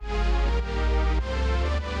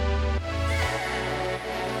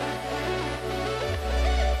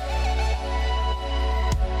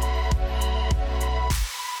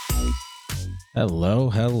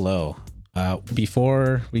Hello.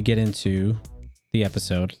 Before we get into the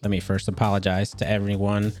episode, let me first apologize to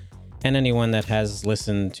everyone and anyone that has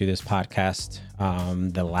listened to this podcast.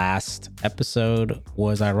 The last episode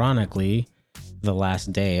was ironically the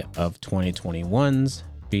last day of 2021's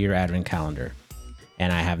Beer Advent Calendar,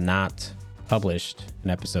 and I have not published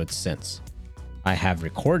an episode since. I have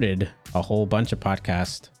recorded a whole bunch of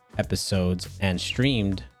podcast episodes and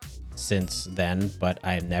streamed since then, but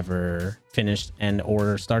I never finished and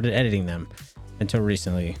or started editing them until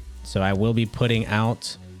recently. So I will be putting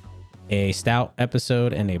out a stout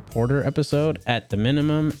episode and a porter episode at the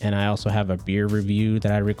minimum, and I also have a beer review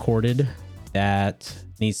that I recorded that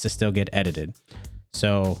needs to still get edited.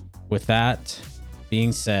 So with that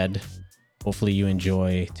being said, hopefully you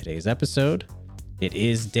enjoy today's episode. It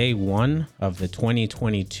is day one of the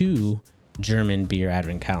 2022 German Beer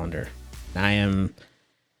Advent Calendar. I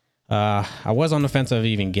was on the fence of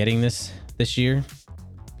even getting this year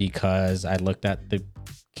because I looked at the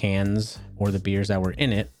cans or the beers that were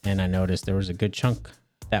in it, and I noticed there was a good chunk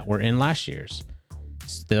that were in last year's.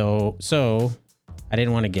 So I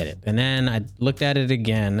didn't want to get it. And then I looked at it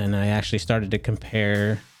again, and I actually started to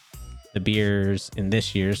compare the beers in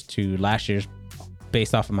this year's to last year's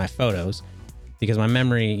based off of my photos, because my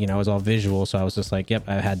memory, was all visual. So I was just like, yep,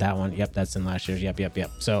 I had that one. Yep, that's in last year's. Yep.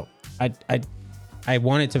 So I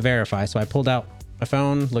wanted to verify, so I pulled out my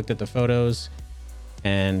phone, looked at the photos,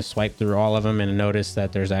 and swiped through all of them, and noticed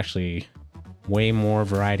that there's actually way more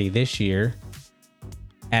variety this year,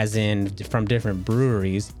 as in from different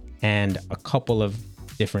breweries and a couple of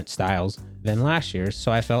different styles than last year.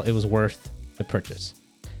 So I felt it was worth the purchase.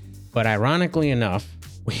 But ironically enough,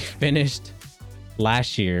 we finished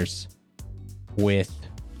last year's with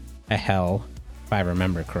a Hell, if I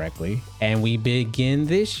remember correctly, and we begin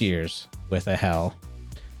this year's with a Hell.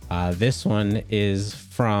 This one is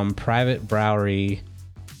from Private Brewery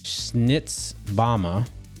Schnitzbama,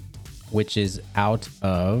 which is out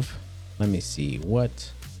of, from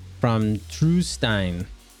Traunstein,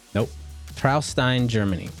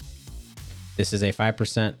 Germany. This is a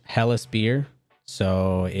 5% Helles beer.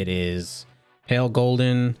 So it is pale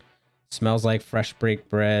golden, smells like fresh baked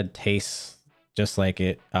bread, tastes just like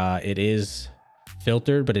it. It is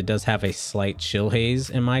filtered, but it does have a slight chill haze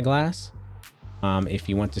in my glass. If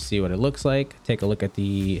you want to see what it looks like, take a look at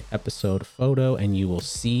the episode photo and you will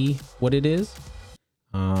see what it is.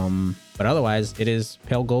 But otherwise, it is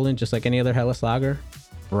pale golden, just like any other Helles lager.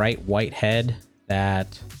 Bright white head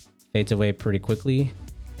that fades away pretty quickly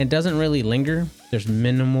and doesn't really linger. There's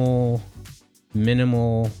minimal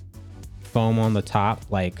foam on the top.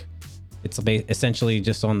 Like it's essentially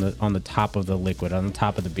just on the top of the liquid, on the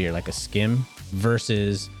top of the beer, like a skim,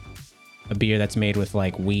 versus a beer that's made with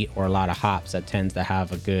like wheat or a lot of hops that tends to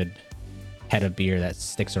have a good head of beer that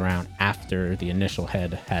sticks around after the initial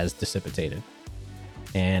head has dissipated.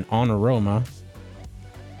 And on aroma,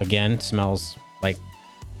 again, smells like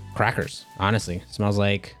crackers. Honestly, smells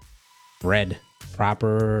like bread,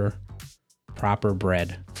 proper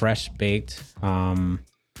bread, fresh baked. Okay,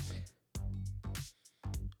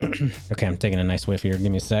 I'm taking a nice whiff here. Give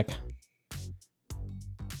me a sec.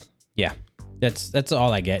 Yeah, that's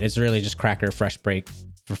all I get. It's really just cracker, fresh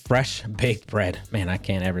baked bread. Man, I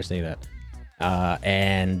can't ever say that.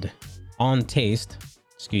 And on taste,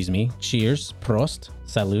 cheers, Prost,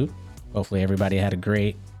 salute. Hopefully everybody had a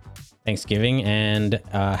great Thanksgiving and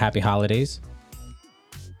happy holidays.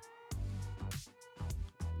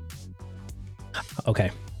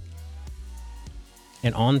 Okay.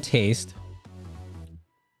 And on taste,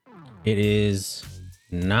 it is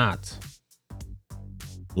not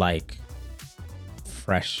like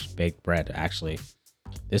fresh baked bread. Actually,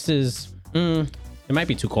 this is it might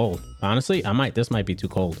be too cold. Honestly, this might be too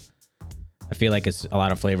cold. I feel like a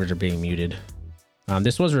lot of flavors are being muted.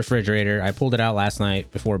 This was refrigerator. I pulled it out last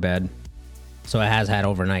night before bed, so it has had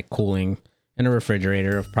overnight cooling in a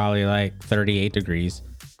refrigerator of probably like 38 degrees.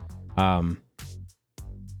 And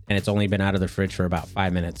it's only been out of the fridge for about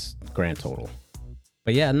 5 minutes grand total.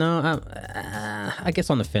 But yeah, no, I guess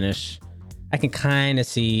on the finish, I can kind of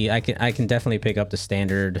see, I can definitely pick up the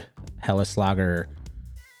standard Helles lager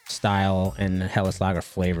style and Helles lager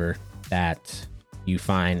flavor that you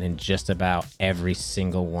find in just about every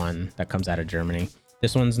single one that comes out of Germany.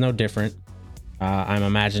 This one's no different. I'm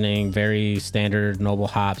imagining very standard noble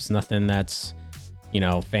hops, nothing that's,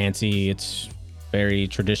 fancy. It's very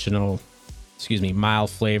traditional, mild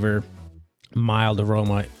flavor, mild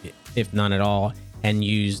aroma, if none at all, and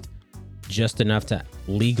used just enough to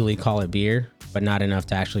legally call it beer, but not enough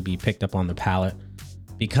to actually be picked up on the palate,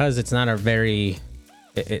 because it's not a very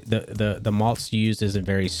The malts used isn't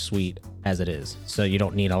very sweet as it is, so you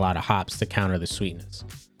don't need a lot of hops to counter the sweetness.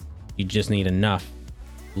 You just need enough,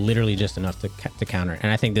 literally just enough to counter it.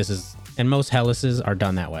 And I think this is, and most Hellas's are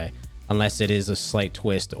done that way, unless it is a slight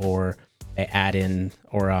twist or they add in,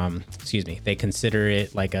 or they consider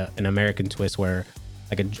it like an American twist, where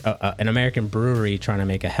like an American brewery trying to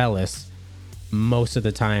make a Hellas, most of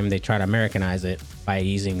the time they try to Americanize it by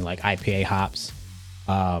using like IPA hops,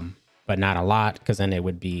 but not a lot, because then it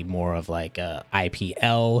would be more of like a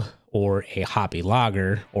IPL or a hoppy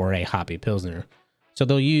lager or a hoppy pilsner. So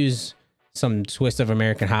they'll use some twist of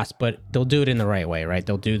American hops, but they'll do it in the right way, right?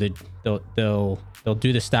 They'll do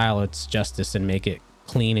the style its justice and make it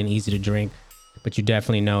clean and easy to drink. But you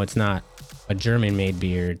definitely know it's not a German-made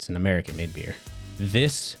beer; it's an American-made beer.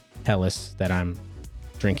 This Hellas that I'm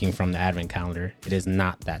drinking from the Advent calendar, it is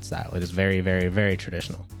not that style. It is very, very, very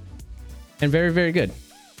traditional and very, very good.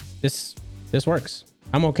 This works.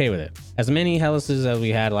 I'm okay with it. As many Hellas's as we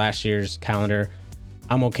had last year's calendar,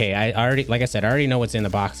 I'm okay. I already know what's in the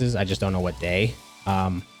boxes. I just don't know what day.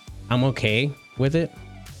 I'm okay with it.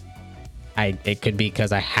 It could be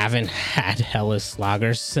because I haven't had Hellas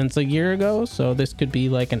lagers since a year ago, so this could be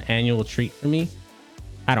like an annual treat for me.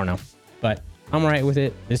 I don't know, but I'm right with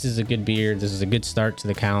it. This is a good beer. This is a good start to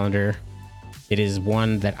the calendar. It is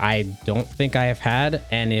one that I don't think I have had,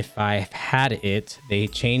 and if I've had it, they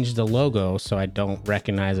changed the logo so I don't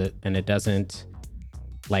recognize it, and it doesn't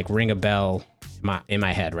like ring a bell in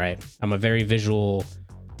my head, right? I'm a very visual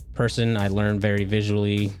person. I learn very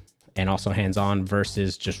visually and also hands-on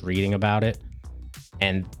versus just reading about it.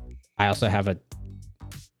 And I also have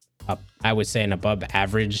I would say an above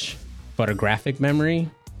average photographic memory.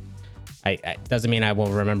 I doesn't mean I will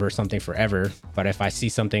remember something forever, but if I see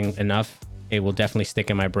something enough, it will definitely stick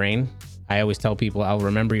in my brain. I always tell people I'll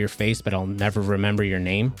remember your face, but I'll never remember your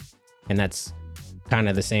name. And that's kind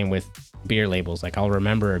of the same with beer labels. Like I'll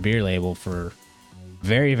remember a beer label for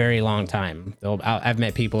very, very long time. I've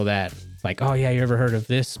met people that like, oh yeah, you ever heard of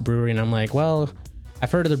this brewery? And I'm like, well,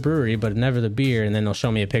 I've heard of the brewery, but never the beer. And then they'll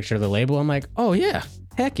show me a picture of the label. I'm like, oh yeah,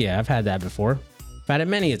 heck yeah, I've had that before. I've had it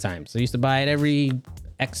many a times. I used to buy it every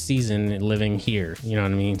X season living here. You know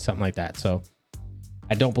what I mean? Something like that. So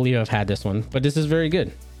I don't believe I've had this one, but this is very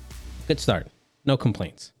good. Good start. No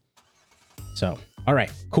complaints. So, all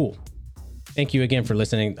right, cool. Thank you again for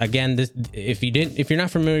listening. Again, if you're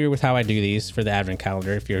not familiar with how I do these for the Advent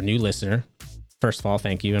calendar, if you're a new listener, first of all,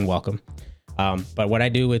 thank you and welcome. But what I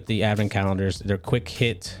do with the Advent calendars, they're quick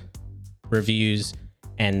hit reviews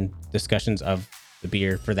and discussions of the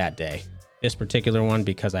beer for that day. This particular one,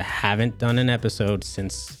 because I haven't done an episode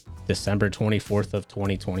since December 24th of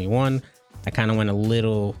 2021, I kind of went a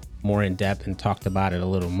little more in depth and talked about it a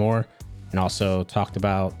little more, and also talked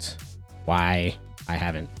about why I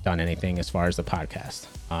haven't done anything as far as the podcast.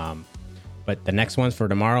 But the next ones for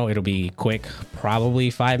tomorrow, it'll be quick, probably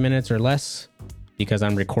 5 minutes or less, because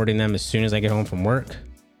I'm recording them as soon as I get home from work.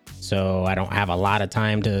 So I don't have a lot of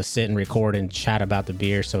time to sit and record and chat about the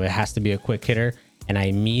beer. So it has to be a quick hitter, and I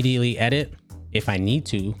immediately edit if I need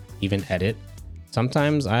to even edit.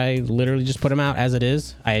 Sometimes I literally just put them out as it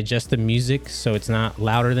is. I adjust the music so it's not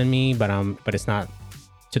louder than me, but it's not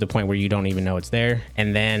to the point where you don't even know it's there.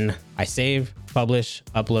 And then I save, publish,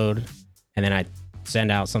 upload, and then I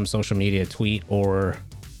send out some social media tweet or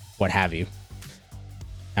what have you.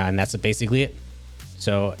 And that's basically it.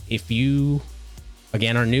 So if you,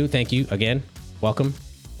 again, are new, thank you again. Welcome.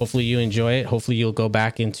 Hopefully you enjoy it. Hopefully you'll go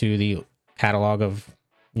back into the catalog of,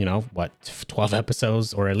 12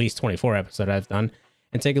 episodes or at least 24 episodes I've done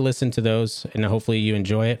and take a listen to those. And hopefully you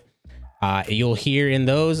enjoy it. You'll hear in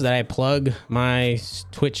those that I plug my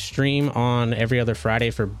Twitch stream on every other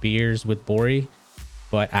Friday for Beers with Bori,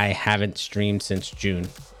 but I haven't streamed since June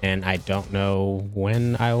and I don't know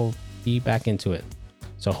when I'll be back into it.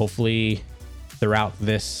 So hopefully throughout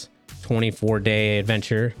this 24-day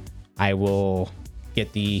adventure, I will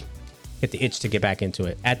get the itch to get back into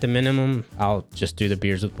it. At the minimum, I'll just do the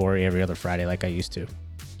Beers with Bori every other Friday like I used to.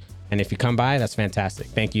 And if you come by, that's fantastic.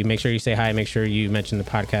 Thank you. Make sure you say hi. Make sure you mention the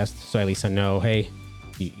podcast so at least I know, hey,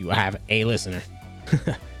 you have a listener.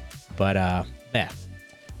 But yeah.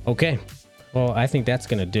 Okay. Well, I think that's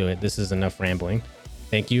going to do it. This is enough rambling.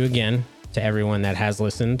 Thank you again to everyone that has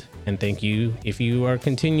listened. And thank you if you are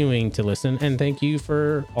continuing to listen. And thank you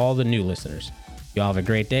for all the new listeners. You all have a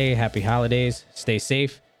great day. Happy holidays. Stay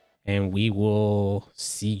safe. And we will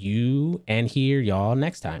see you and hear y'all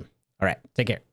next time. All right. Take care.